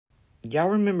Y'all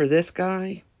remember this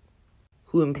guy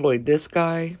who employed this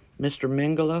guy, Mr.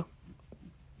 Mengele,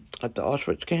 at the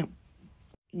Auschwitz camp?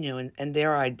 You know, and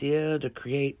their idea to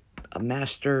create a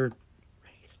master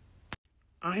race.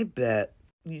 I bet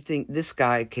you think this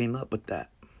guy came up with that.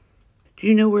 Do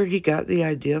you know where he got the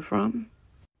idea from?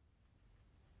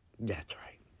 That's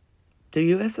right. The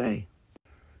USA.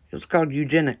 It was called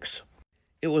eugenics.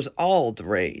 It was all the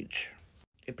rage.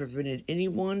 It prevented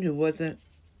anyone who wasn't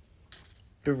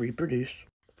to reproduce,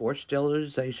 forced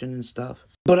sterilization and stuff.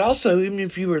 But also, even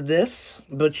if you were this,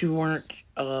 but you weren't,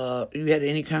 you had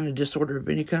any kind of disorder of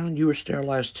any kind, you were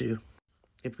sterilized too.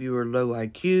 If you were low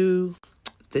IQ,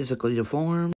 physically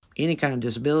deformed, any kind of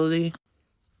disability,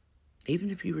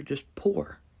 even if you were just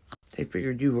poor. They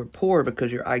figured you were poor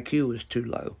because your IQ was too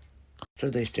low. So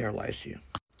they sterilized you.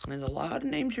 And a lot of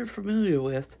names you're familiar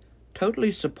with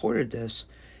totally supported this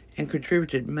and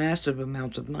contributed massive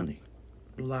amounts of money.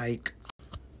 Like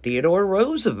Theodore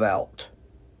Roosevelt,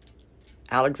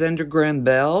 Alexander Graham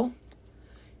Bell,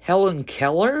 Helen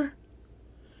Keller,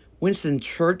 Winston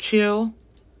Churchill,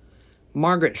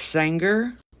 Margaret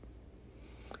Sanger,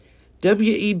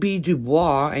 W.E.B. Du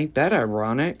Bois, ain't that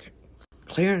ironic?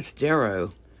 Clarence Darrow,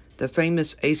 the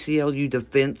famous ACLU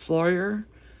defense lawyer.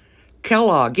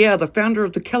 Kellogg, yeah, the founder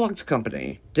of the Kellogg's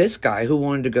Company. This guy who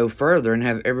wanted to go further and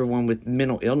have everyone with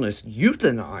mental illness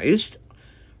euthanized,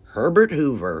 Herbert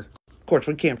Hoover. Of course,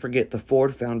 we can't forget the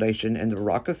Ford Foundation and the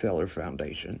Rockefeller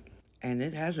Foundation. And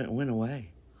it hasn't went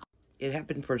away. It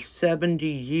happened for 70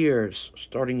 years,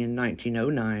 starting in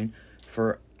 1909,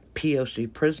 for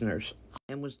POC prisoners,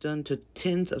 and was done to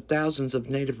tens of thousands of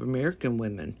Native American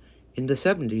women in the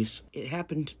 70s. It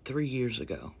happened 3 years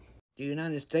ago. The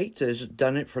United States has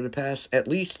done it for the past at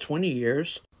least 20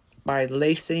 years by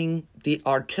lacing the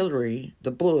artillery,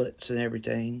 the bullets and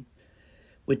everything,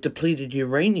 with depleted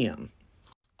uranium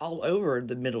all over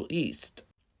the Middle East.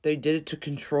 They did it to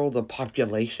control the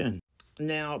population.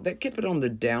 Now, they kept it on the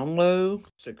down low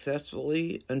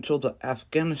successfully until the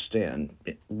Afghanistan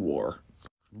war.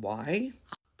 Why?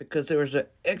 Because there was an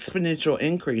exponential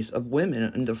increase of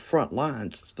women in the front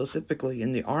lines, specifically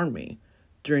in the army,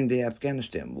 during the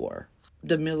Afghanistan war.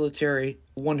 The military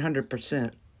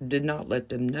 100% did not let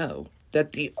them know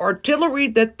that the artillery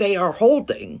that they are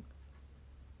holding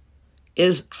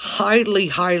is highly,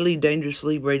 highly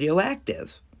dangerously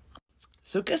radioactive.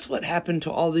 So guess what happened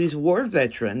to all these war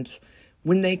veterans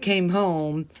when they came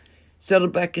home,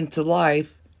 settled back into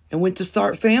life, and went to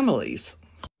start families?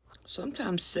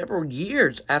 Sometimes several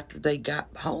years after they got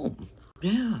home.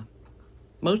 Yeah.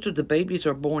 Most of the babies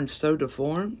are born so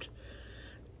deformed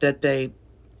that they,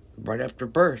 right after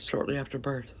birth, shortly after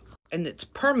birth. And it's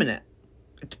permanent.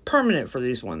 It's permanent for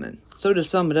these women. So to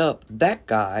sum it up, that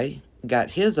guy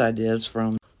got his ideas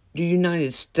from the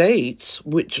United States,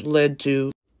 which led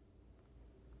to,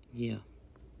 yeah.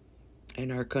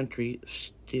 And our country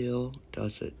still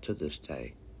does it to this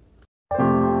day.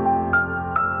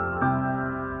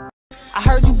 I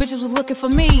heard you bitches was looking for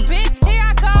me. Bitch, here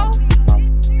I go.